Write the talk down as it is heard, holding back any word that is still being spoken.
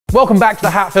Welcome back to the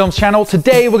Hat Films channel.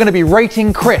 Today we're going to be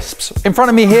rating crisps. In front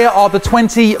of me here are the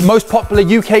 20 most popular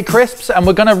UK crisps and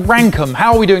we're going to rank them.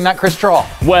 How are we doing that, Chris Trott?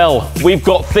 Well, we've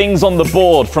got things on the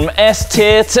board from S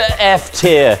tier to F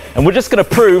tier and we're just going to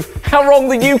prove how wrong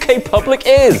the UK public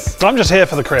is. I'm just here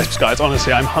for the crisps, guys.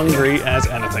 Honestly, I'm hungry as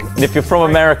anything. And if you're from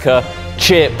America,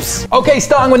 chips. Okay,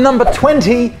 starting with number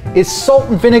 20 is salt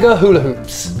and vinegar hula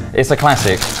hoops. It's a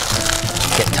classic.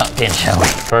 Get tucked in, shall we?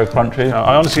 Very crunchy.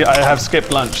 I have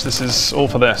skipped lunch. This is all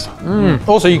for this.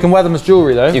 Also, you can wear them as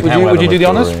jewellery though. Would you do the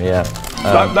honours? Yeah.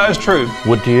 That is true.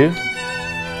 Would you?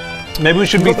 Maybe we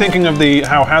should be thinking of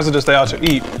how hazardous they are to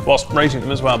eat whilst rating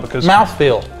them as well, because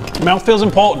Mouthfeel. mouthfeel's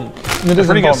important. It is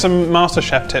Really get important. some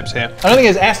MasterChef tips here. I don't think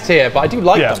it's S tier, but I do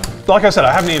like them. Like I said,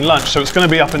 I haven't eaten lunch, so it's going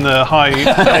to be up in the high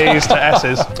A's to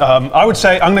S's. I would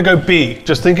say I'm going to go B.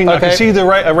 Just thinking, I can see the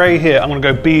array here. I'm going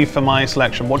to go B for my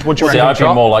selection. What do you reckon? See, I'd be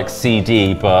more like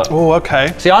CD, but... Oh,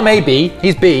 okay. See, I'm A, B,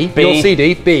 he's B, you're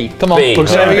CD, B. Come on. B. We'll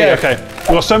say There we B, go. okay. We've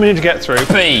got so many to get through.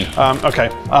 B. Okay.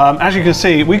 As you can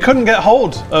see, we couldn't get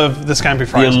hold of the scampi The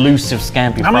fries. elusive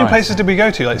scampi fries. How many places did we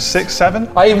go to? Like 6, 7?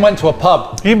 I even went to a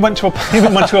pub. He even went to a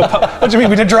pub. What do you mean?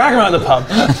 We did drag him out of the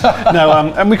pub. No,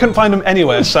 and we couldn't find them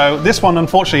anywhere. So this one,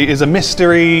 unfortunately, is a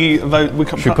mystery vote. We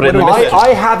Should we put it in the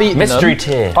I have eaten mystery them.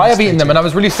 tier? I have eaten them and I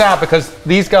was really sad because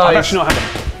these guys... I've actually not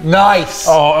had them. Nice.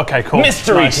 Oh, okay, cool.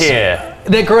 Mystery Nice. tier.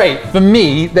 They're great. For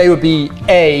me, they would be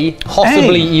A,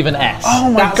 possibly even S.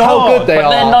 Oh my That's God. how good they But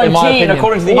are, they're in my 19 opinion.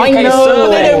 according to the I UK know,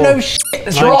 survey. they don't know shit.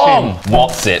 It's 19. wrong.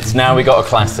 What's it? Now we got a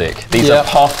classic. These Yeah. are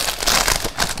puff.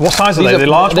 What size are they? They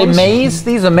large ones? maize?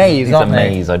 These are maize, These are aren't they?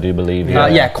 maize, I do believe.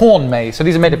 Yeah, corn maize. So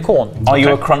these are made of corn. Are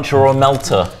you a cruncher or a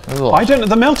melter? I don't know.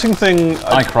 The melting thing.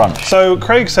 I crunch. So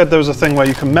Craig said there was a thing where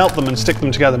you can melt them and stick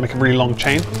them together and make a really long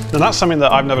chain. And that's something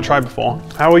that I've never tried before.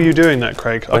 How are you doing that,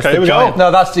 Craig? Where's Okay, the here we go. giant-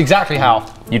 No, that's exactly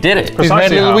how. You did it. He's made a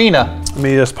Precisely little how. wiener. Let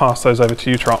me just pass those over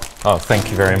to you, Trot. Oh, thank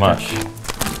you very much.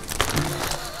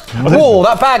 Whoa,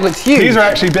 that bag looks huge. These are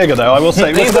actually bigger, though. I will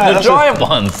say. These What's are the that? giant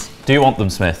ones. Do you want them,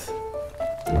 Smith?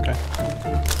 Okay.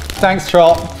 Thanks,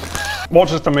 Trot.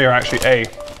 Watches for me are actually A.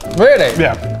 Really?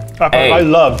 Yeah. A. I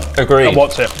love. Agreed.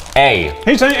 What's it? A.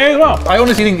 He's saying A as well. I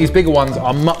honestly think these bigger ones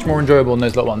are much more enjoyable than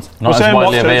those little ones. Not saying as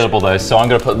widely what's it? available though, so I'm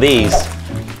going to put these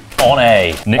on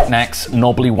A. Knick-Knacks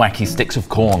Knobbly Wacky Sticks of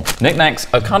Corn. Knick-Knacks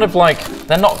are kind of like,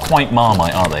 they're not quite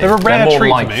Marmite, are they? They're a rare more treat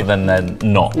to liked me. than they're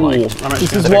not liked.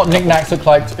 This is what knickknacks look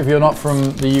like if you're not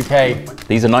from the UK.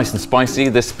 These are nice and spicy.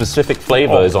 This specific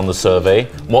flavour is on the survey.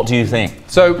 What do you think?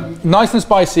 So, nice and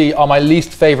spicy are my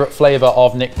least favourite flavour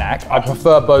of knick-knack. I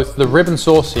prefer both the rib and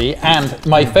saucy and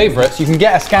my favourites. You can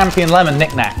get a scampi and lemon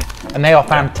knick-knack and they are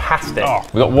fantastic. Oh.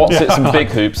 We've got What's-Its and Big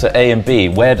Hoops at A and B.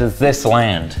 Where does this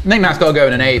land? Knick-knack's got to go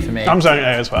in an A for me. I'm saying A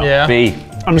as well. Yeah. B.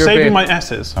 I'm You're a saving B. my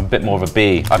S's. I'm a bit more of a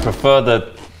B. I prefer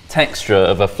the texture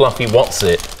of a fluffy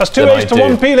What's-It. That's 2 than A's I to do.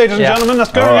 1 P, ladies and Yeah. gentlemen.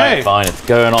 That's going All right, A. fine, it's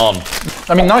going on.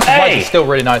 I mean, nice and spicy A. is still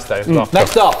really nice though. as well.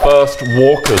 Next up. First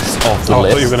walkers of the Oh, I thought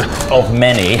list you were gonna- of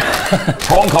many.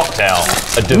 Prawn cocktail.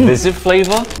 A divisive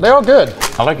flavour. They are good.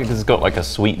 I like it because it's got like a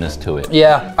sweetness to it.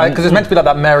 Yeah, because it's meant to be like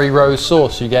that Mary Rose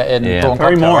sauce you get in Yeah. prawn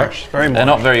Very cocktail, right? Moorish. Very They're Moorish.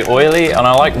 not very oily, and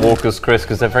I like Walker's crisps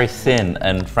because they're very thin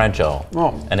and fragile.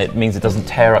 Oh. And it means it doesn't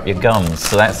tear up your gums,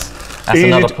 so that's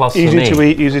another plus for me. Easy to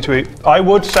eat, easy to eat. I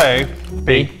would say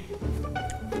B.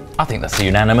 I think that's a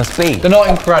unanimous B. They're not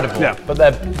incredible, Yeah. but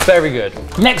they're very good.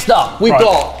 Next up, we've Right.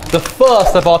 got the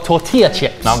first of our tortilla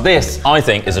chips. Now this, I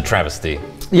think, is a travesty.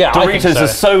 yeah, I think Doritos so. are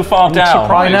so far down. I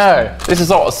surprised. know. This is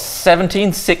what,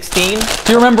 17, 16?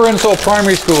 Do you remember in sort of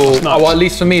primary school, nuts. well, at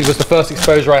least for me, it was the first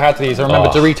exposure I had to these. I remember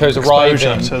Oh, Doritos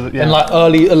arriving to the- yeah. in like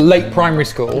late primary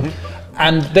school,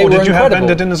 and they Or were did you have incredible.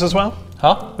 vendor dinners as well?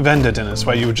 Huh? Vendor dinners,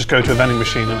 where you would just go to a vending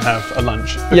machine and have a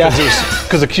lunch. Yeah.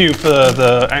 Because the queue for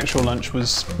the actual lunch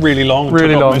was really long. and Really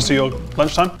took up long. most of your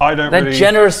lunchtime. I don't They're really.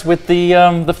 generous with the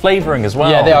flavouring as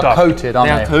well. Yeah, they are Duck. coated, aren't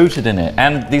They they? are coated in it.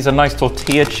 And these are nice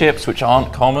tortilla chips, which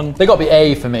aren't common. They got to be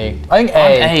A for me. I think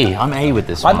A. I'm A with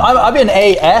this one. I'd be an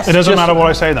AS. It doesn't matter what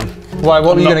I say then. Why?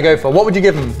 What were you not- going to go for? What would you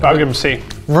give them? I would give them C.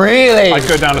 Really? I'd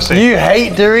go down to C. You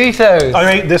hate Doritos.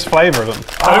 I hate this flavour of them.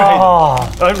 I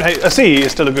don't hate a C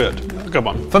is still a good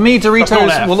one. For me, not an Doritos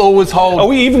F. will always hold Are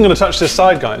we even going to touch this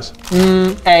side, guys?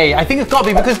 A. I think it's got to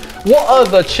be because what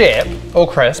other chip or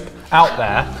crisp out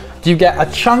there do you get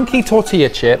a chunky tortilla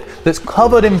chip that's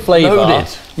covered in flavour? Loaded.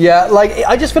 Yeah, like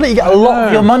I just feel like you get a lot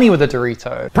of your money with a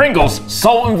Dorito. Pringles,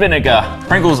 salt and vinegar.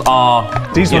 Pringles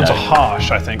are. These you ones know, are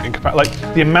harsh, I think. Like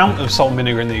the amount of salt and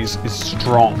vinegar in these is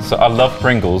strong. So I love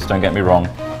Pringles, don't get me wrong.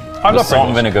 I The love salt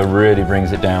and Pringles. vinegar really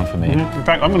brings it down for me. In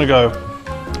fact, I'm going to go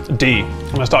D. I'm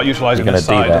going to start utilising You're this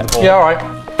gonna D side of that. the board. Yeah, all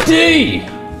right. D!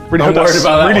 Really I'm worried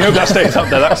about that really one. hope that stays up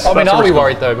there. That's, I mean, that's are we original.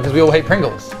 worried though? Because we all hate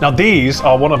Pringles. Now these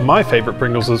are one of my favourite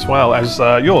Pringles as well as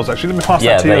yours. Actually, let me pass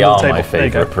Yeah, that to you they on are the table. my There you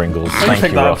go. favourite Pringles. Oh, you Thank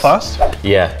picked you, that up Ross. first.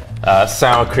 Yeah,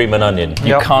 sour cream and onion. You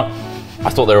Yep. can't. I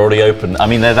thought they were already open. I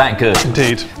mean, they're that good.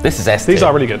 Indeed. This is S tier. These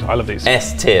are really good. I love these.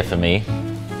 S tier for me.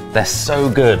 They're so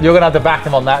good. You're gonna have to back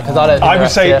them on that because I don't. Think I they're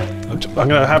would say S tier. I'm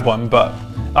going to have one, but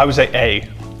I would say A.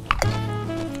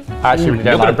 I actually really You're don't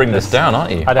going to like bring this down,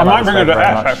 aren't you? I I don't might like bring this it to very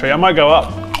F much. actually. I might go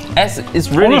up. S is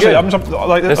really Honestly, good.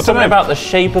 like, There's I don't something know. about the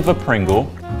shape of a Pringle,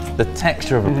 the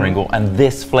texture of a Pringle, and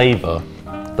this flavour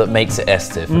that makes it S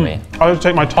tier for me. I would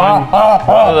take my time.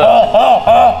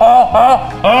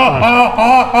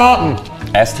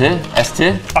 S tier? S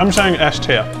tier? I'm saying S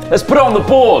tier. Let's put it on the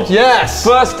board. Yes.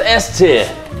 First S tier.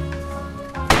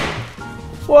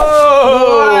 Whoa!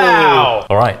 Wow.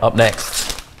 All right, up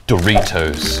next,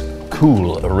 Doritos.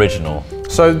 Cool Original.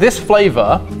 So this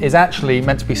flavour is actually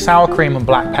meant to be sour cream and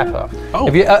black pepper. Oh.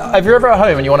 If you're ever at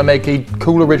home and you want to make a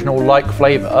cool original like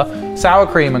flavour, sour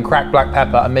cream and cracked black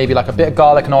pepper and maybe like a bit of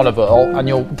garlic and olive oil, and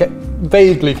you'll get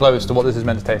vaguely close to what this is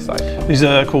meant to taste like. These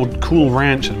are called Cool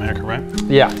Ranch in America, right?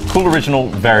 Yeah. Cool Original,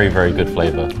 very, very good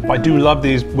flavour. I do love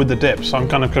these with the dip, so I'm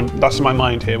kind of that's in my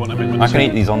mind here when I make I can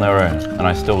eat these on their own, and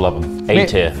I still love them. A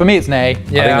tier. For me, it's an A. I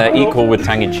think Yeah. they're equal with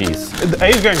tangy cheese. The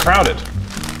A's getting crowded.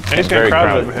 A's Very getting crowded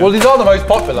crowded. over here. Well, these are the most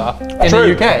popular in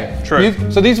True. the UK.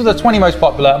 True. So these were the 20 most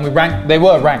popular, and they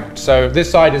were ranked. So this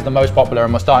side is the most popular,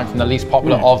 and we're starting from the least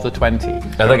popular of the 20.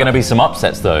 Are there going to be some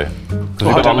upsets though? 'Cause we've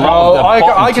I got don't a know. lot of the I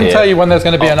bottom can tier tell you when there's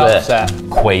going to be an up there. upset.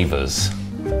 Quavers.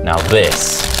 Now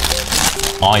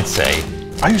this, I'd say,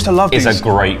 I used to love is these. a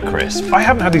great crisp. I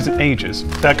haven't had these in ages.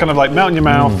 They're kind of like melt in your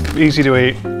mouth, easy to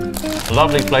eat.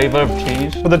 Lovely flavour of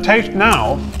cheese. But the taste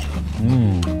now,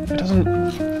 it doesn't.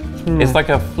 It's like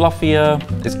a fluffier,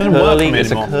 it's Doesn't work curly, for me it's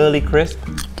a anymore. curly crisp,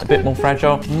 a bit more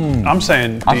fragile. I'm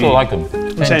saying D. I still like them.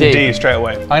 I'm saying D. D straight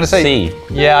away. I'm going to say C.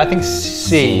 Yeah, I think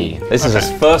C. This is Okay.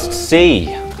 his first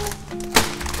C.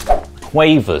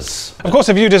 Quavers. Of course,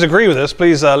 if you disagree with us,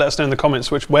 please let us know in the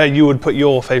comments where you would put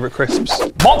your favourite crisps.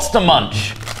 Monster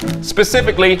Munch.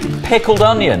 Specifically, pickled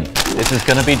onion. This is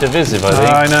going to be divisive, I think.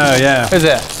 I know, yeah. Is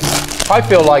it? I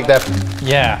feel like they're.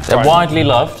 Yeah. They're right. widely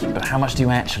loved, but how much do you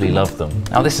actually love them?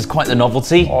 Now this is quite the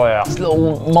novelty. Oh, yeah. It's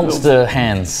little monster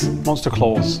hands, Monster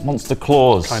claws monster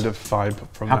claws. kind of vibe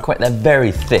from How that. quite, they're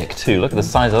very thick too. Look at the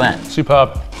size of that.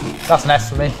 Superb. That's an S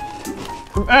for me.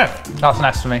 F, That's an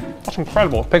S for me. that's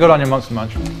incredible. Pickled onion Monster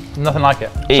Munch. Nothing like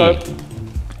it. E. So,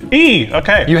 E,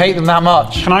 okay. You hate them that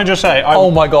much? Can I just say,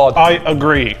 Oh my god. I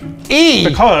agree. E.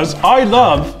 Because I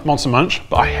love Monster Munch,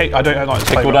 but I don't like the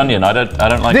Pickled flavour. onion. I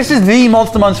don't like. This is the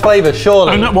Monster Munch flavour,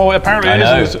 surely. I know, well, apparently I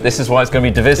know. it is. This is why it's going to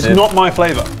be divisive. It's not my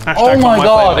flavour. Hashtag Oh not my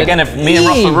God. flavour. Again, if me and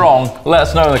Ross E. are wrong, let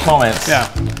us know in the comments. Yeah.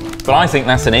 But I think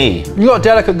that's an E. You got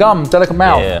delicate gums, delicate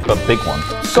mouth. Yeah, but big one.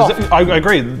 Soft. I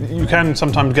agree. You can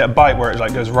sometimes get a bite where it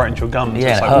like goes right into your gums.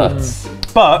 Yeah, It's it like, hurts.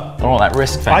 But I don't want that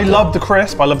risk factor. I love the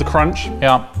crisp. I love the crunch.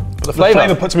 Yeah. But the The flavour.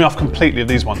 flavour puts me off completely of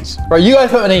these ones. Right, you guys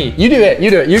put an E. You do it.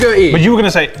 You do it. You go E. But you were going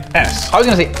to say S. I was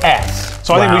going to say S.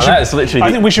 So I think Wow, we that is should. literally-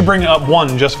 I think we should bring it up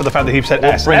one just for the fact that he said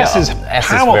S. bring it S up. is S is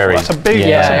powerful. very- That's a big.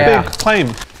 Yeah, that's a yeah. big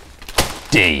claim.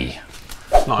 D.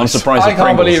 Nice. I'm surprised I the can't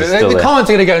Pringles believe is it. still The there. comments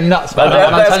are going to go nuts. About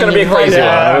That- that's going to be a crazy one. Yeah,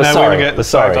 I We're know, we're sorry. gonna get We're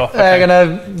sorry. slagged off. They're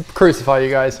going to crucify you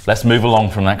guys. Let's move along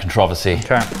from that controversy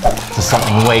Okay. to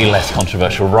something way less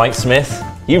controversial, right, Smith?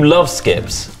 You love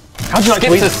skips. How do you like to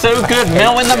Skips eat? are so good,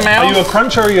 melt in the Are you a mouth.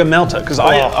 cruncher or are you a melter? Because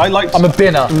I like to I'm a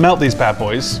binner. melt these bad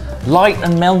boys. Light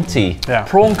and melty. Yeah.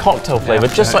 Prawn cocktail flavour,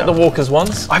 just like the Walker's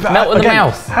ones. Melt in the again,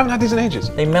 mouth. I haven't had these in ages.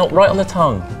 They melt right on the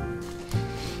tongue.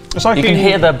 It's like You can eating-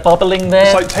 hear the bubbling there.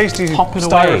 It's like tasty popping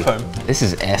styrofoam. away. This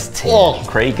is S tier. Oh.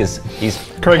 Craig he's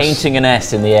Craig's- painting an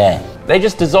S in the air. They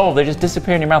just dissolve, they just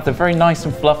disappear in your mouth. They're very nice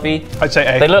and fluffy. I'd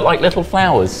say A. They look like little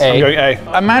flowers. A. I'm going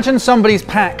A. Imagine somebody's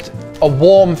packed a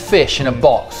warm fish in a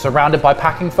box surrounded by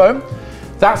packing foam.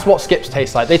 That's what skips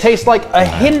taste like. They taste like a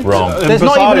hint. Wrong. In There's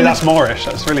not Bizarrely, even. that's Moorish.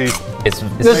 That's really. It's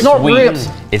There's not sweet. real-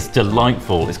 It's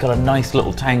delightful. It's got a nice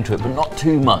little tang to it, but not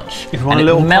too much. If you want and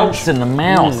a little it melts crunch. in the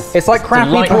mouth. It's like crappy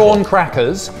delightful. prawn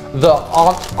crackers that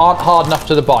aren't hard enough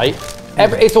to the bite.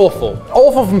 It's awful.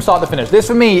 Awful from start to finish. This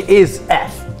for me is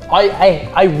F.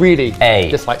 I really A.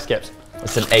 dislike skips.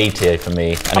 It's an A tier for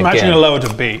me. And I'm actually again, going to lower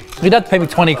to B. You'd have to pay me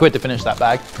 20 quid to finish that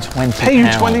bag. 20 Pay you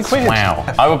pounds. 20 quid. Wow.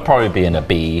 I would probably be in a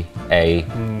B, A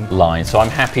line, so I'm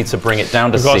happy to bring it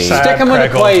down to We've got C. sad Stick 'em with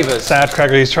the Craigle. quavers. Sad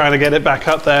Craigle, he's trying to get it back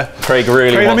up there. Craig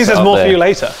really Craig, that wants means it there's up more there. for you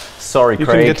later. Sorry, You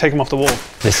Craig. can take them off the wall.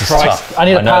 This is Christ, tough. I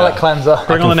need a know. palate cleanser.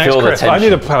 Bring on the next feel the crisp. I need a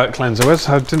tension. palate cleanser. Where's,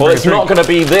 I didn't Well, bring it's a drink. not going to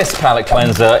be this palate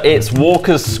cleanser. It's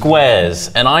Walker's Squares,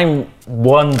 and I'm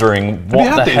wondering you what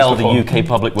had the these hell before? the UK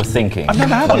public were thinking I've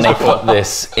never had when these they before. put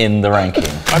this in the ranking.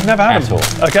 I've never had at them.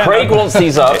 all. Again, Craig wants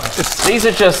these up. These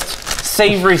are just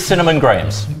savoury cinnamon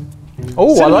grahams.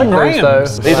 Oh, I like Cinnamon those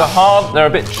grahams. though. These are hard. They're a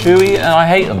bit chewy, and I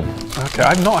hate them. Okay,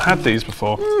 I've not had these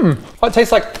before. It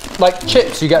tastes like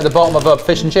chips you get at the bottom of a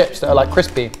fish and chips that are like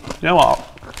crispy. You know what?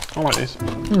 I like these.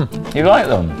 You like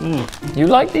them? You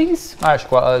like these? I actually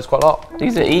quite a lot.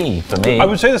 These are E for me. I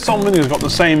would say the salt and vinegar's got the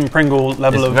same Pringle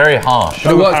level It's of. very harsh. It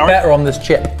works overpowering. better on this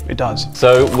chip. It does.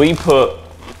 So we put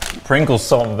Pringles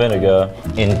salt and vinegar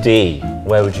in D.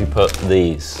 Where would you put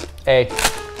these? A.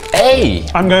 A.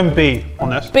 I'm going B on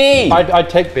this. B. I'd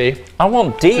take B. I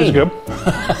want D. This is good.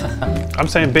 I'm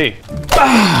saying B.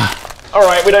 All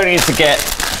right, we don't need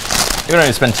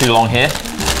to spend too long here.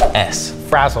 S.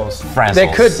 Frazzles. Frazzles. They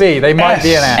could be. They might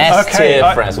be an S. S tier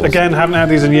I, frazzles. again, haven't had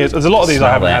these in years. There's a lot of these I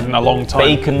Smell haven't that. had in a long time.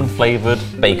 Bacon flavored,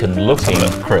 bacon looking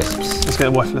crisps. Let's get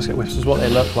a whiff. Let's get a whiff. This is what they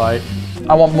look like.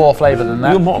 I want more flavour than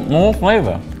that. You want more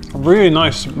flavour? Really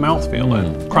nice mouthfeel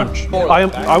though. Crunch. I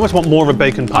always want more of a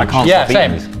bacon punch. can't Yeah, stop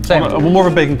same. eating these. Same. I want more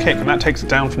of a bacon kick, and that takes it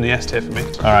down from the S tier for me.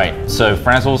 All right, so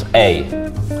frazzles A.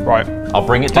 Right. I'll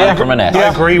bring it down from an S. I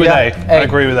agree with A. A. I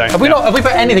agree with A. Have we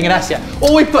put anything in S yet?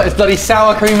 All we put is bloody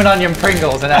sour cream and onion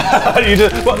Pringles in S. You do,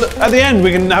 well, at the end,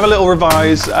 we can have a little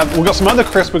revise. We've got some other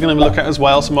crisps we're going to look at as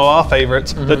well, some of our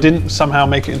favourites that didn't somehow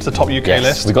make it into the top UK Yes,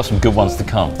 list. we've got some good ones to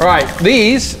come. Right,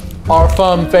 these are a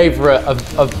firm favourite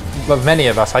of many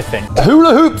of us, I think.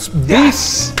 Hula hoops.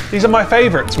 Yes! These are my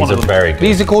favourites, one These of are them. very good.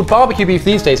 These are called barbecue beef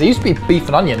these days. They used to be beef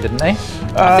and onion, didn't they?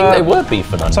 I think they were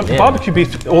beef and onion. Some yeah. barbecue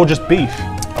beef or just beef.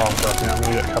 Oh, God, yeah, I'm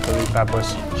going to get a couple of these bad boys.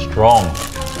 Strong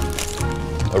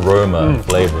aroma and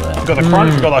flavour there. Got the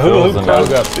crunch, got the hula Fills hoop the crunch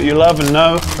nose. that you love and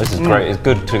know. This is great. It's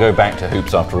good to go back to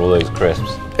hoops after all those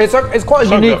crisps. It's quite a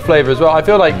So unique good. flavour as well. I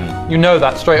feel like you know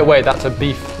that straight away. That's a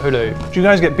beef hula hoop. Do you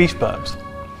guys get beef burps?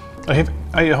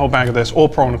 I eat a whole bag of this or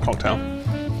prawn cocktail.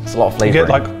 It's a lot of You flavour. get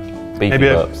like beefy maybe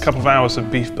burps. a couple of hours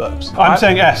of beef burps. I'm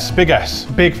saying S, big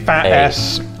fat A.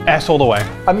 S all the way.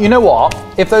 You know what?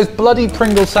 If those bloody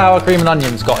Pringles sour cream and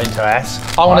onions got into S,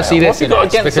 I want to see what this have in you got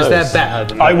S against because they're those? better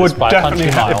than I those would by a definitely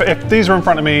country have, mile. if these were in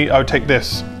front of me, I would take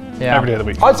this Yeah. every day of the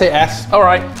week. I'd say S. All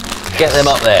right, get them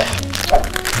up there.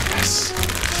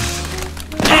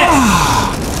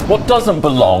 What doesn't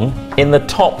belong in the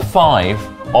top 5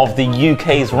 of the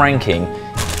UK's ranking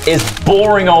is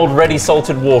boring old ready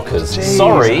salted Walkers.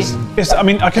 Sorry. It's, I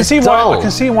mean, I can see dull. why. I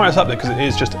can see why it's up there because it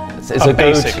is just It's a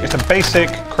basic. go-to. It's a basic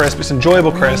crisp. It's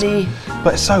enjoyable crisp, Really?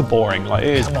 but it's so boring. Like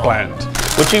it is bland.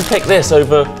 Would you pick this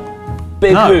over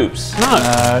Big No. Hoops?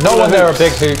 No, Not when there are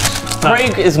big hoops.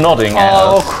 Craig is nodding at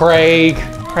Oh, us. Craig.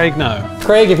 Craig, no.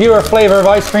 Craig, if you were a flavour of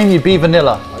ice cream, you'd be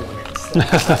vanilla.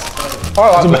 I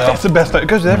like vanilla. It's the best. It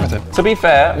goes with everything. To be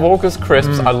fair, Walker's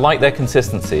crisps, I like their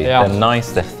consistency. Yeah. They're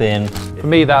nice, they're thin. For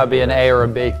me, that would be an A or a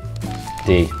B.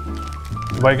 D.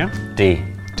 Where you go? D.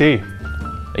 D.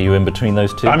 Are you in between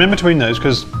those two? I'm in between those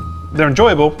because they're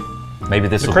enjoyable. Maybe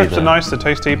this The will be crisps the are nice, they're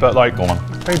tasty, but like Go on.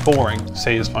 very boring.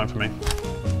 C is fine for me.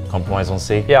 compromise on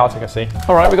C. Yeah, I'll take a C.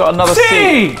 All right, we got another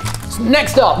C.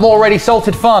 Next up, more ready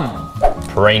salted fun.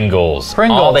 Pringles.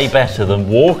 Pringles. Are they better than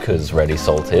Walker's ready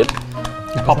salted?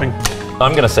 Popping.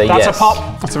 I'm gonna say That's yes. a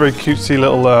pop. That's a very cutesy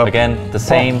little. Again, the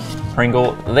same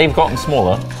Pringle. They've gotten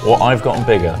smaller, or I've gotten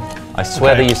bigger. I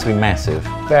swear Okay. they used to be massive.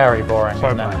 Very boring, So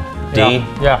isn't it? boring. D.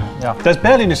 Yeah. There's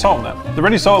barely any salt in there. The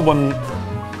ready salted one.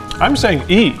 I'm saying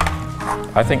E.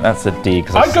 I think that's a D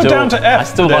because I'd go down to F I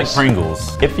still for like this.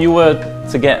 Pringles. If you were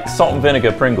to get salt and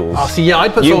vinegar Pringles, Oh, see, yeah,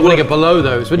 I'd put You salt and would- vinegar below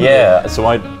those, wouldn't you? yeah. So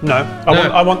I No.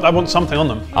 I want something on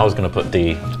them. was gonna put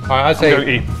D. All right, I'd Go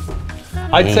say E.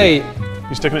 I'd say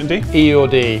You sticking it in D? E or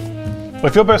D. Well,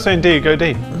 if you're both saying D, go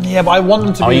D. Yeah, but I want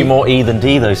them to Are be. you more E than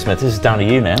D though, Smith? This is down to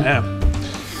you now. Yeah.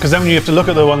 Because then you have to look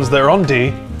at the ones that are on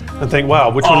D and think, wow,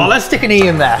 which Oh, one? let's stick an E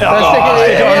in there. Oh, Let's stick an E.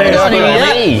 stick We an haven't E, got an E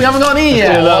stick an yet. E. We haven't got an E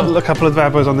yet. A couple of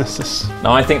bad boys on this.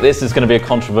 Now I think this is going to be a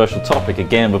controversial topic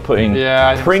again. We're putting Yeah,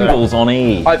 I think Pringles on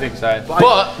E. I think so.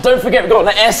 But don't forget we've got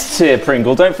an S tier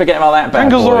Pringle. Don't forget about that bad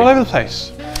Pringles boy. are all over the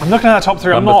place. I'm looking at that top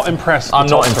three. I'm not impressed. I'm with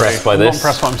the not top impressed three. by I'm this. not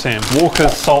impressed what I'm seeing.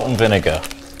 Walker's salt and vinegar.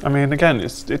 I mean, again,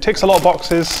 it ticks a lot of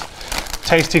boxes.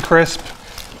 Tasty, crisp.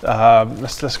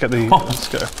 Let's get the. Let's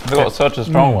go. We've got such a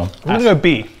strong one. I'm gonna go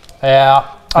B. Yeah,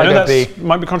 I I know go B. that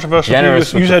might be controversial.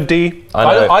 Generous You with said D. I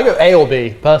know. I go A or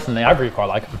B personally. I really quite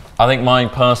like them. I think my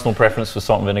personal preference for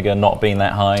salt and vinegar not being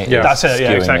that high. Yeah. That's it,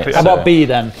 yeah, skewing exactly. it, How so- about B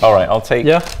then? All right, I'll take.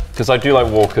 Yeah. Because I do like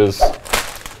Walker's.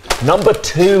 Number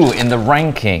 2 in the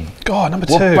ranking. God, number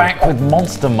 2. We're back with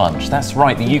Monster Munch. That's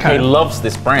right. The UK loves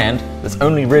this brand. That's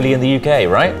only really in the UK,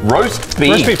 right? Roast beef.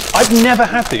 Roast beef. I've never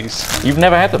had these. You've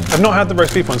never had them? I've not had the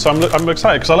roast beef one, so I'm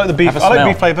excited because I like the beef. I like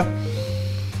beef flavour.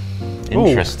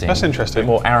 Interesting. Ooh, that's interesting. A bit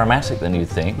more aromatic than you'd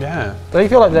think. Yeah. They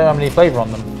feel like they don't have any flavour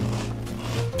on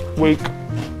them.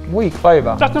 Weak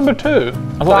flavour. That's number 2.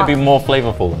 I thought they'd be more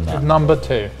flavourful than that. Number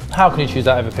 2. How can you choose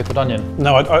that over pickled onion?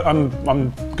 No, I'm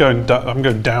going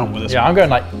down with this. Yeah, I'm going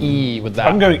like E with that.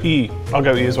 I'm going E. I'll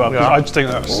go E as well. Yeah. I just think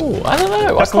that's. Ooh, I don't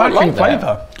know. That's I quite lacking like that.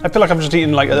 flavour. I feel like I'm just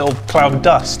eating like a little cloud of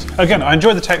dust. Again, I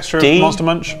enjoy the texture D? of Monster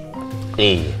Munch.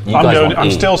 E. You guys want I'm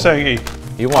E. still saying E.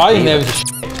 You want I E? think they were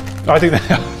just I think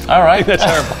they are. All right. They're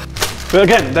terrible. But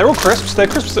again, they're all crisps. They're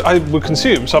crisps that I would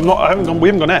consume. So we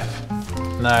haven't gone F.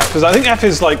 no. Because I think F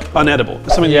is like unedible.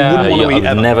 It's something Yeah. you wouldn't want to eat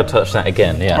I'll ever. never touch that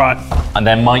again, yeah. Right. And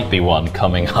there might be one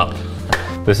coming up.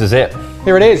 This is it.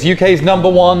 Here it is. UK's number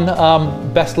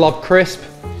 1 best loved crisp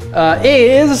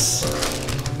is.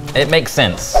 It makes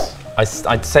sense.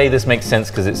 I'd say this makes sense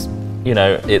because it's,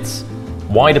 it's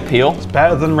wide appeal.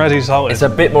 Better than ready salted. It's a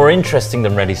bit more interesting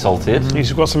than ready salted.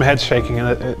 You've got some heads shaking in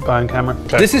it behind camera.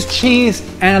 Okay. This is cheese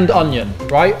and onion,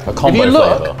 right? A combo if you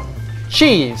look, flavour.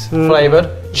 cheese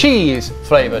flavoured, cheese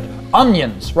flavoured,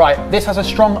 onions, right? This has a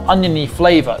strong oniony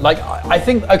flavour. Like, I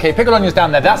think, okay, pickled onion's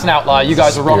down there. That's an outlier. You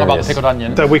guys are wrong about the Spurious. pickled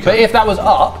onion. That we But could- if that was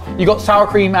up, you got sour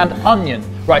cream and onion,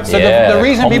 right? So Yeah, the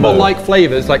reason people combo. like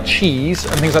flavours like cheese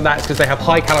and things like that is because they have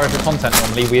high calorific content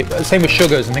normally. Same with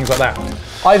sugars and things like that.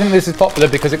 I think this is popular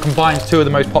because it combines 2 of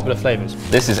the most popular flavours.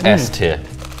 This is S tier.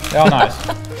 They are nice.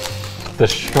 The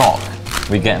shock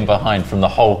we're getting behind from the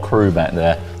whole crew back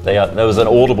there. There was an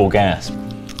audible gasp.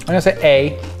 I'm gonna say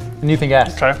A, and you think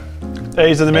S. Okay.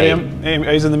 A's in the medium.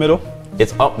 A's in the middle.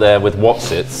 It's up there with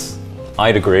Whatsits.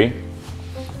 I'd agree.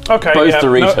 Okay. Both yeah.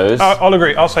 Doritos. No, I'll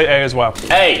agree. I'll say A as well.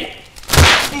 A.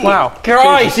 Wow.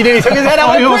 Christ, he nearly took his head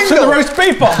out You of almost took the roast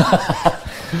beef off.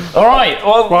 All right,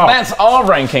 well, Wow. that's our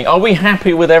ranking. Are we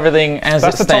happy with everything as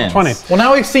That's it the top stands? 20. Well,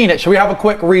 now we've seen it, should we have a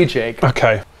quick rejig?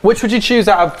 Okay. Which would you choose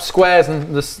out of squares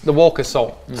and the Walker's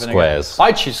salt? and vinegar? Squares.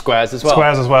 I'd choose squares as well.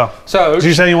 Squares as well. So, Did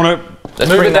you say you want to? Let's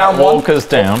Move bring it down that one. Walker's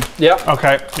down. yeah.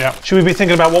 Okay. Yeah. Should we be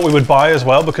thinking about what we would buy as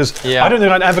well? Because Yeah. I don't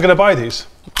think I'm ever going to buy these.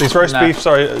 These roast No. beef.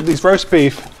 Sorry, these roast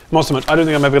beef Monster Munch. I don't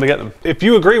think I'm ever going to get them. If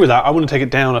you agree with that, I want to take it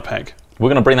down a peg. We're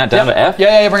going to bring that down to F.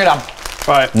 Yeah, bring it down.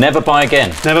 Right. Never buy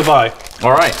again. Never buy.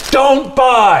 All right. Don't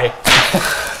buy!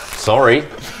 Sorry.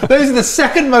 Those are the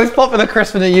second most popular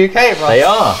crisp in the UK, bro. They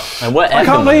are. And we're I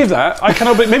can't believe that. I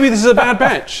cannot. Maybe this is a bad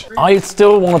batch. I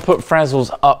still want to put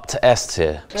Frazzles up to S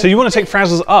tier. So you want to take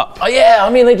Frazzles up? Oh yeah, I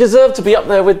mean they deserve to be up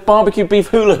there with barbecue beef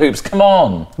hula hoops. Come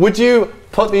on. Would you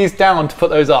put these down to put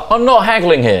those up? I'm not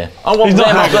haggling here. I want He's not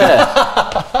them up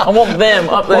there. I want them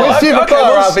up there. Which do you okay, prefer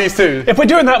well, out of these two? If we're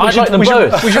doing that, I like them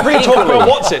both. we should really talk Equally. about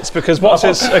Whatsits because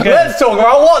Whatsits again. Let's talk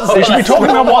about what's We should be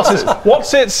talking about Whatsits.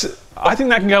 Whatsits. I think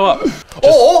that can go up.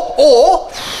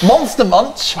 Or Monster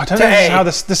Munch I don't to know A. how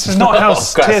this is not how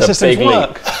That's tier a systems big leap.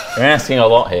 work. You're asking a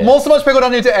lot here. Monster Munch pickled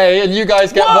onion to A, and you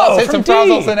guys get Whoa, what's it from and D.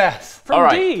 Frazzles and S. From all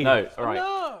right. D. No. All right.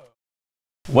 No.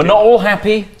 We're not all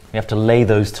happy. We have to lay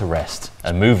those to rest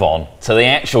and move on to the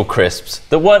actual crisps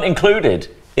that weren't included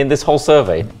in this whole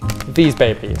survey. These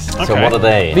babies. So Okay. what are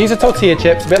they? These are tortilla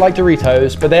chips, a bit like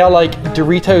Doritos, but they are like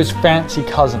Doritos' fancy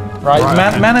cousin, right?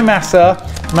 Right. Manamasa,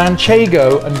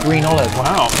 Manchego, and green olive.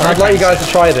 Wow. And I'd like you guys to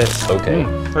try this. Okay.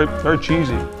 Very, very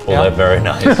cheesy. Well, they're very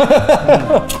nice.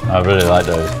 I really like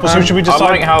those. So should we I decide?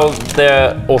 like how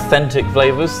they're authentic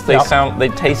flavors. They Yep. they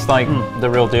taste like the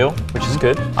real deal, which is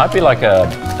good. I'd be like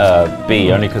a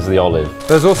B only because of the olive.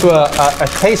 There's also a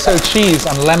queso cheese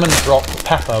and lemon drop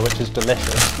pepper, which is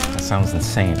delicious. That sounds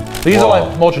insane. These Whoa. are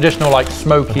like more traditional, like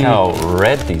smoky. How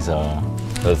red these are.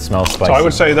 They smell spicy. So I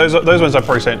would say those ones I'd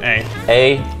probably say an A.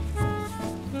 A,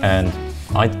 and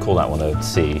I'd call that one a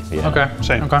C. Yeah. Okay,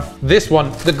 Same. Okay. This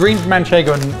one, the green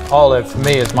Manchego and olive, for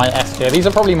me is my S tier. These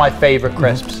are probably my favorite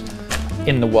crisps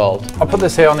in the world. I'll put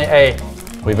this here on the A.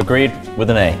 We've agreed with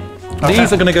an A.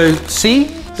 These are going to go C,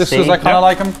 just C, because I kind of yep.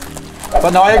 like them.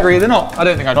 But no, I agree, they're not. I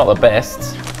don't think I Not the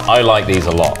best. I like these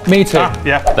a lot. Me too.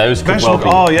 Yeah. Those could Vegetable. well be.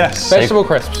 Oh yes. Vegetable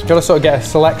crisps. You've got to sort of get a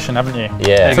selection, haven't you?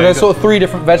 Yeah. So there's sort of 3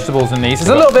 different vegetables in these. It's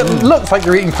a little bit, looks like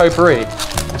you're eating potpourri.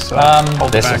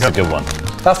 This is a good one.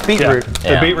 That's beetroot.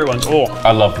 The beetroot ones. Oh,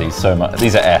 I love these so much.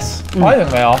 These are S. I think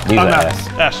they are. These are S.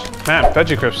 Yes. Man,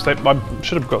 veggie crisps. I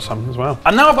should have got some as well.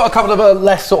 And now I've got a couple of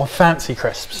less sort of fancy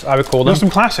crisps, I would call them. There's some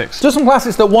classics. Just some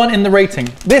classics that won in the rating.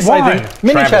 This, Why? I think,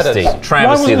 mini Travesty. cheddars.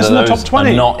 Travesty this that in the top those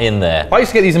 20? are not in there. I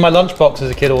used to get these in my lunchbox as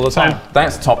a kid all the time.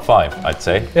 That's top 5, I'd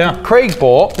say. Yeah. Craig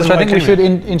bought, which I think we like should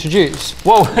introduce.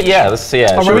 Well, yeah, let's see.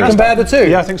 Yeah, Should we compare the two?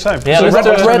 Yeah, I think so. Yeah, so let's red do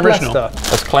Leicester Red and original. Leicester.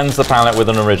 Let's cleanse the palate with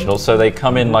an original. So they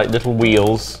come in like little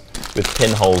wheels with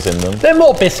pinholes in them. They're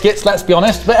more biscuits, let's be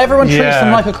honest, but everyone treats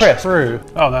them like a crisp. True.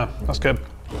 Oh no, that's good.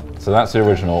 So that's the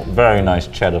original. Very nice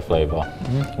cheddar flavour.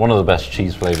 One of the best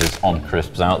cheese flavours on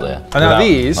crisps out there. And now Without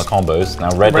these- are combos.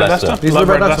 Now Red Leicester. These are Love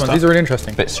the Red Red Leicester ones. Leicester. These are really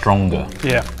interesting. Bit stronger,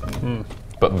 Yeah.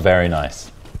 but very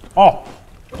nice. Oh,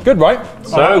 Good, right?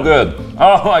 So good.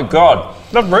 Oh my god.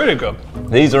 that's really good.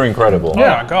 These are incredible. Oh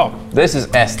my god. This is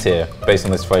S tier based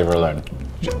on this flavour alone.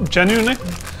 Genuinely,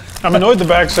 I'm annoyed the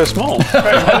bag's so small.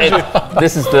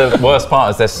 This is the worst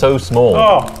part, is they're so small.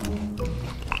 Oh.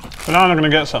 But now I'm going to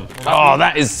get some. Oh,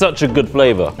 that is such a good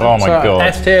flavour. Oh my So, god.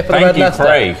 S tier for the Thank Red you, Leicester.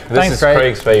 Craig. This Thanks, is Craig.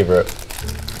 Craig's favourite.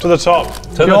 To the top. To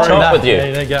the You're top that. with you.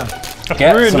 Yeah, there you go.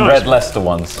 Get really some nice. Red Leicester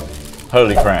ones.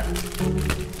 Holy crap.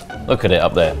 Look at it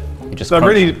up there. You just They're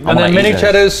crunch really- on And that then mini easy.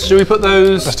 cheddars, should we put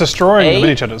those? It's destroying A? the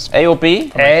mini cheddars. A or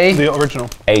B? A. The original.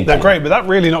 A. They're great, but that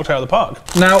really knocked it out of the park.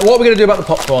 Now, what are we going to do about the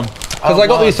popcorn? Because I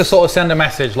got these to sort of send a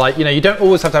message, like, you know, you don't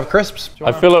always have to have crisps.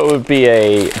 I feel it would be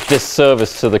a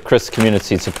disservice to the crisp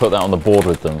community to put that on the board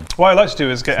with them. What I like to do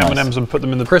is get Nice. M&Ms and put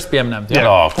them in the... Crispy M&Ms. Yeah.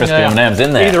 Oh, crispy Yeah. M&Ms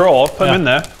in there. Either or, put them in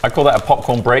there. I call that a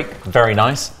popcorn break. Very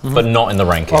nice, but not in the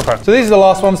ranking. Okay. So these are the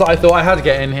last ones that I thought I had to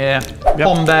get in here.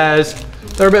 Pom Bears.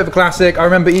 They're a bit of a classic. I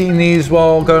remember eating these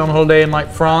while going on holiday in like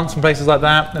France and places like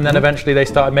that. And then eventually they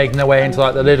started making their way into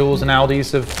like the Lidls and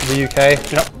Aldis of the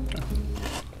UK. Yep.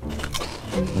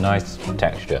 Nice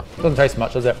texture. Doesn't taste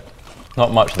much, does it?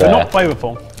 Not much They're there. not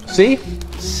flavourful. See?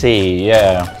 C,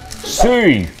 yeah.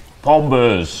 C,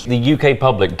 Bombers. The UK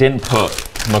public didn't put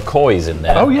McCoys in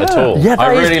there Oh, yeah. at all. Yeah, that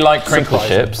I is really like crinkle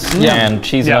surprising. chips, Yeah. and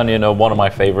cheese Yeah. and onion are one of my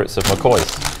favourites of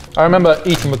McCoys. I remember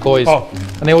eating McCoys. Oh.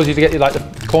 And they always used to get like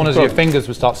the corners of your fingers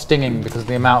would start stinging because of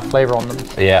the amount of flavour on them.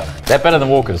 Yeah, they're better than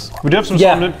Walkers. We do have some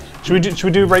Yeah. salt in it. Should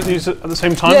we do rate these at the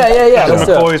same time? Yeah, yeah, yeah, The let's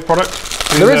do it. McCoy's product.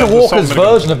 There is a The salt Walker's vinegar.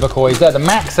 version of McCoys there. The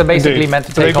Macs are basically Indeed. meant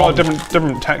to They've take got on. a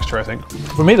different texture, I think.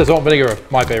 For me, the salt and vinegar are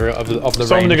my favourite of the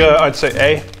Salt range. vinegar, I'd say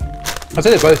A. I'd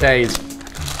say they're both A's.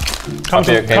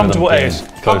 Comfortable A's.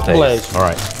 Comfortable A's. All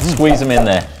right, squeeze them in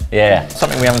there. Yeah,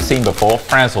 something we haven't seen before.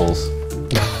 Frazzles.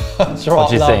 What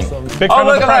do you think? Big Oh, fan of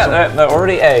look the at that. Frazzle. They're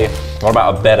already A. What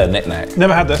about a better knick-knack?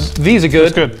 Never had this. These are good.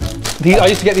 It's good. I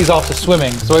used to get these after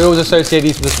swimming, so I always associate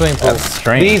these with the swimming pool. That's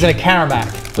strange. These and a Caramac.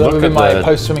 So that would Look be at my the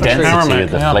post-swimming treat. density Caramac,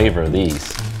 of the yeah. flavour of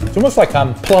these. It's almost like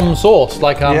plum sauce,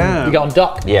 like Yeah. you get on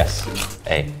duck. Yes,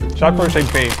 A. So I'd probably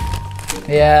say B.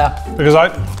 Yeah. Because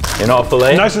You're not a full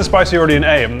A? nice and spicy already in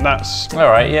A, and that's... All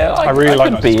right, yeah. I really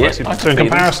like could nice and be it. spicy. I So in could be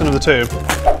comparison of the two,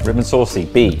 this. Ribbon saucy,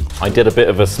 B. I did a bit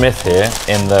of a Smith here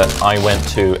in that I went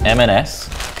to M&S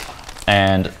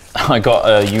and I got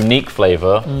a unique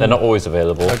flavour. They're not always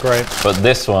available. They're great. But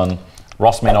this one,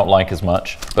 Ross may not like as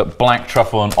much, but black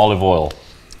truffle and olive oil.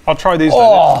 I'll try these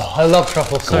Oh, I love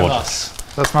truffle so much. Gorgeous.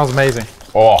 That smells amazing.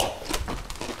 Oh.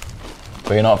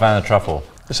 But you're not a fan of truffle. then.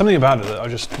 There's something about it that I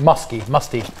just... Musky.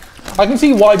 I can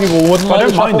see why people wouldn't like don't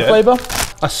the truffle mind it. flavour.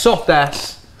 A soft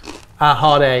S, a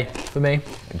hard A for me.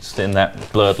 Just in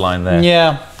that blurred line there.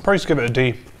 Yeah. Probably just give it a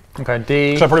D. Okay,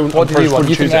 D. So I probably wouldn't- What did you want? wouldn't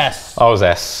You think choose it. S. I was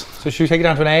S. So should we take it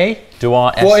down to an A? Do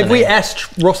our S Well, if and we A.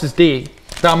 S Ross's D,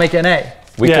 that'll make it an A.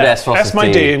 We Yeah, could S Ross's S my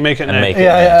D and make it an A.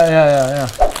 Yeah.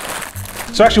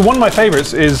 So actually, one of my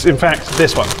favourites is, in fact,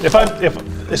 this one. If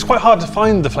it's quite hard to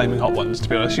find the flaming hot ones, to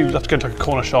be honest. You have to go to like a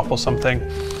corner shop or something.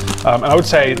 And I would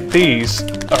say these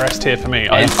are S tier for me.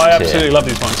 I S tier. absolutely love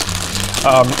these ones.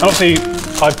 And obviously,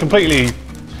 I've completely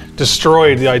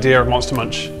destroyed the idea of Monster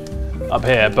Munch up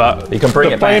here, but You can bring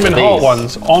the it back to flaming hot these.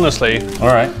 ones, honestly, All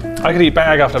right. I could eat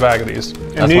bag after bag of these.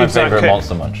 That's my favourite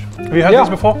Monster Munch. Have you had these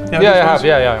before? Yeah, I have.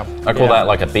 Yeah. I call that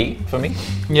like a B for me.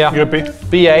 Yeah. You would be,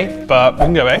 BA. but we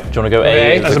can go A. Do you want to go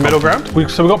A? A. As a middle ground. So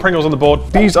we've got Pringles on the board.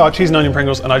 These are cheese and onion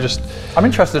Pringles, and I'm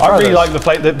interested to I try really those. like the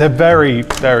flavour. They're very,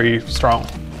 very strong.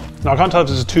 Now I can't tell if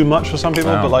this is too much for some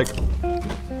people, No. but like,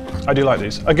 I do like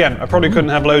these. Again, I probably couldn't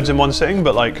have loads in one sitting,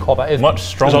 but like, Oh, that is Much it's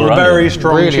stronger. a onion. very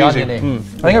strong really cheesy. oniony. I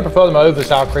think I prefer them over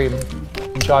sour cream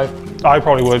and chive. I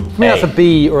probably would. I mean, that's a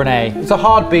B or an A. It's a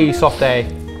hard B, soft A.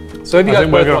 So if you I guys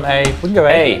think we're both want A, we can go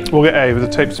A. A. We'll get A with the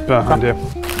tapes behind here.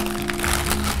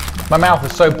 My mouth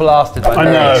is so blasted by I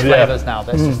know, various yeah. flavours now.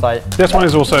 That's just like, This one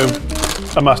is also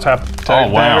a must-have. So Oh,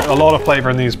 wow. there are a lot of flavour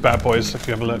in these bad boys. If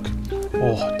you have a look.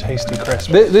 Oh, tasty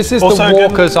crisp. This is Also the good-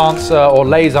 Walker's answer, or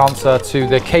Lay's answer, to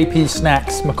the KP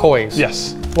Snacks McCoys.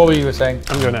 Yes, What were you saying?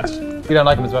 I'm going S. You don't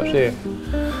like them as much, do you?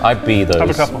 I B those. Have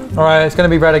a couple. All right, it's going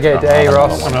to be relegated to A,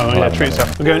 Ross. Oh, no, yeah, treat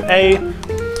yourself. We're going A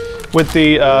with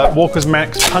the Walker's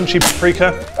Max Punchy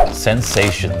Paprika.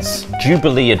 Sensations.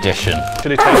 Jubilee Edition.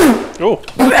 Chili taste. Oh,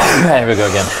 There we go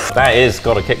again. That is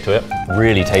got a kick to it.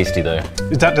 Really tasty though.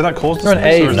 did that cause You're an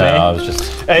A, or is No, it- I was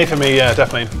just, A for me, yeah,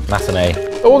 definitely. that's an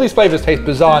A. All these flavors taste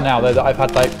bizarre now, though, that I've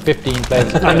had like 15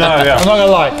 flavors. I know, I'm yeah. not going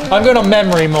to lie. I'm going on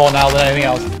memory more now than anything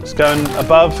else. It's going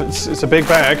above. It's a big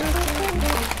bag.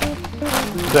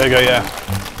 There you go, yeah.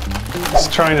 It's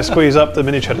trying to squeeze up the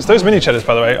mini cheddars. Those mini cheddars,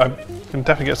 by the way, I can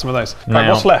definitely get some of those. Right,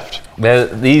 Now- what's left?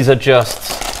 These are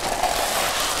just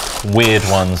weird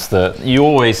ones that you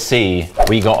always see.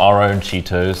 We got our own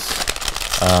Cheetos.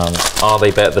 Are they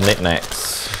better than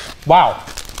knickknacks? Wow.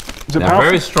 Is it They're powerful?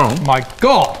 very strong. My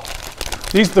God.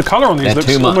 The colour on these They're looks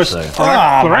too much, almost though. Oh,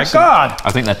 my fluorescent. God.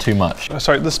 I think they're too much.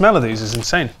 Sorry, the smell of these is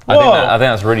insane. I think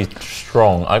that's really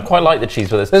strong. I quite like the cheese,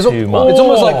 but it's There's too much. It's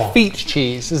almost like feet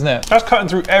cheese, isn't it? That's cutting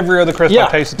through every other crisp Yeah.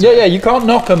 I've tasted. Yeah, you can't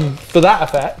knock them for that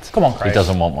effect. Come on, He Craig.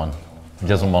 doesn't want one. He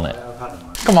doesn't want it.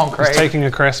 Come on, Craig. It's taking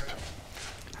a crisp.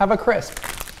 Have a crisp.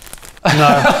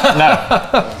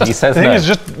 He says The thing no. is,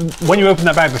 just when you open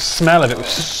that bag, the smell of it was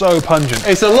so pungent.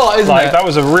 It's a lot, isn't Like it? that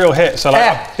was a real hit. So like,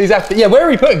 Yeah, exactly. Yeah, where are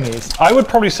we putting these? I would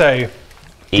probably say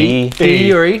E.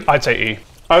 D or E? I'd say E.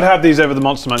 I would have these over the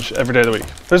Monster Munch every day of the week.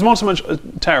 Those Monster Munch are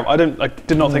terrible. I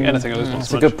did not think anything of those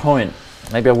That's Monster a Munch. good point.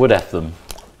 Maybe I would F them.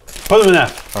 Put them in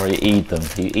F. Or he E'd them.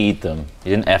 He E'd them.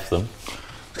 He didn't F them.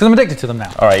 Because I'm addicted to them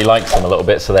now. All right, he likes them a little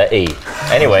bit, so they're E.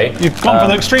 Anyway, You've gone from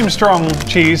the extreme strong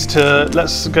cheese to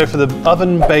let's go for the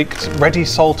oven baked, ready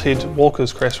salted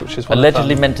Walker's crisp, which is one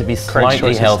allegedly of meant to be slightly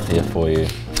choices. healthier for you.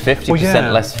 50% Well,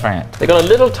 yeah. less fat. They got a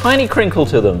little tiny crinkle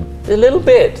to them. A little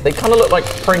bit. They kind of look like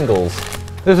Pringles.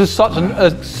 This is such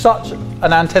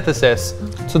an antithesis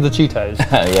to the Cheetos.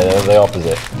 Yeah, they're the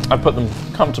opposite. I put them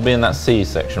comfortably in that C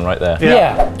section right there.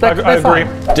 Yeah, I they're agree. fine.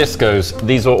 Discos,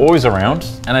 these were always around,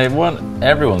 and they weren't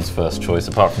everyone's first choice,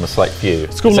 apart from a select few.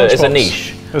 School It's a lunchbox.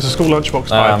 niche. There's a school lunchbox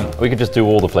vibe. We could just do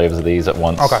all the flavors of these at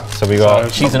once. Okay. So we got So,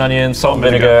 cheese and onion, salt and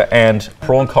vinegar, and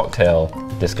prawn cocktail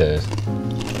discos.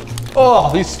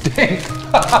 Oh, these stink.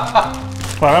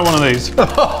 Well, I have one of these.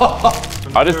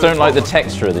 I just don't like the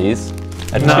texture of these.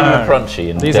 They're too crunchy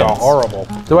and These dense. are horrible.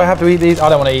 Do I have to eat these? I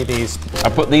don't want to eat these. I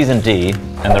put these in D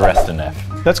and the rest in F.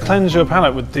 Let's cleanse your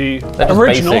palate with the They're just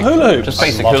original basic- hula hoops. Just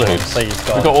basic love hula them. hoops. Please,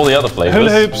 God. We've got all the other flavors.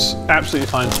 Hula hoops, absolutely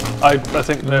fine. I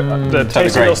think they're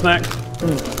tasty great. little snack.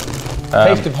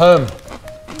 Taste of home.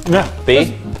 Yeah.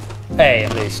 B, A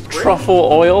at least. truffle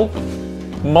oil,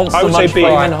 Monster I would say Munch B.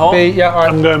 Flamin' Hot. B, yeah, all right.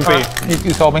 I'm going B. All right,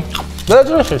 you told me. They're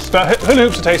delicious. But hula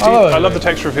hoops are tasty. Oh, I love yeah. the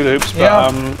texture of hula hoops, but Yeah.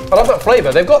 I love that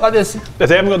flavour. They've got like this. if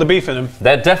they haven't got the beef in them,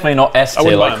 They're definitely not S tier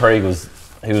wouldn't like mind. Craig was.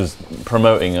 He was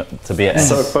promoting it to be at S.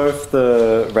 So both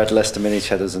the Red Leicester mini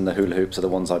cheddars and the hula hoops are the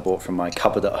ones I bought from my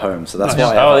cupboard at home. So that's why.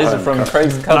 I have Oh, at these are home from currently.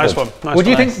 Craig's cupboard. nice one. Nice Would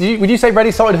you one. think? Would you say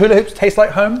ready salted hula hoops taste like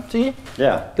home to you?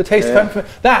 Yeah. The taste Yeah. of home.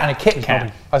 That and a Kit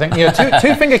Kat. I think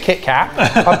two finger Kit Kat,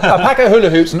 a pack of hula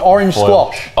hoops, and orange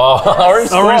squash. Oh,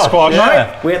 orange Orange squash.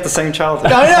 Yeah. We had the same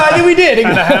childhood. I think we did.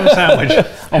 And a ham sandwich.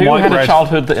 on Who white had a bread.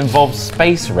 childhood that involved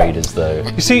space raiders, though?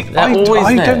 You see, I always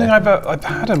don't there. think I've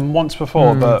had them once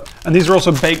before, but and these are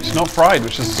also baked, not fried,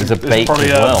 which is These are baked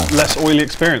probably as well. a less oily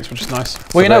experience, which is nice.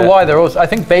 Well, you know they're- why they're also. I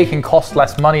think bacon costs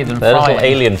less money than They're little frying.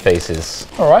 alien faces.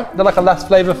 All right, they're like a less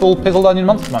flavourful pickled onion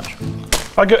Monster Munch.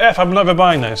 I go F. I'm never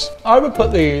buying those. I would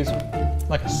put these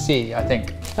like a C. I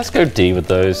think. Let's go D with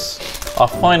those. Our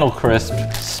final crisp,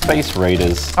 Space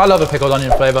Raiders. I love a pickled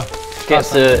onion flavour.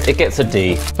 It gets a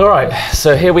D. All right,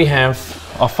 so here we have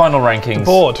our final rankings.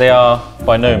 Board. They are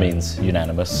by no means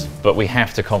unanimous, but we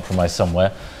have to compromise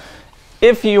somewhere.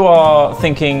 If you are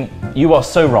thinking you are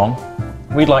so wrong,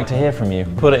 we'd like to hear from you.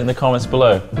 Put it in the comments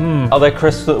below. Are there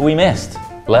crisps that we missed?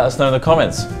 Let us know in the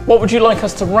comments. What would you like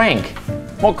us to rank?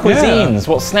 What cuisines,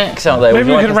 what snacks out there Maybe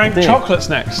would we you could like rank us to do? chocolates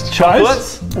next.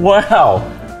 Chocolates?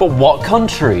 Wow. But what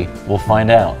country? We'll find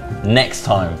out next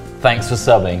time. Thanks for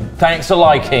subbing. Thanks for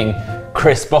liking.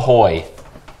 Crisp Ahoy.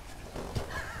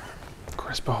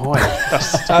 Crisp Ahoy.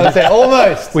 That's, That was it.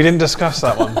 Almost. we didn't discuss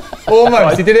that one.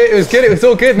 Almost. He did it. It was good. It was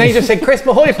all good. And then he just said Crisp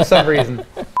Ahoy for some reason.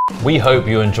 We hope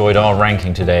you enjoyed our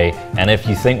ranking today. And if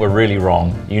you think we're really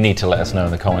wrong, you need to let us know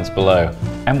in the comments below.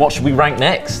 And what should we rank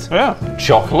next? Yeah.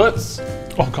 Chocolates?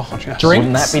 Oh god, yes. Drink.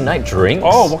 Wouldn't that be nice? Drinks?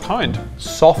 Oh, what kind?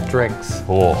 Soft drinks.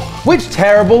 Oh. Which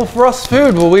terrible for us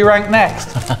food will we rank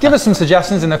next? Give us some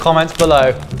suggestions in the comments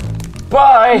below.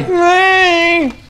 Bye!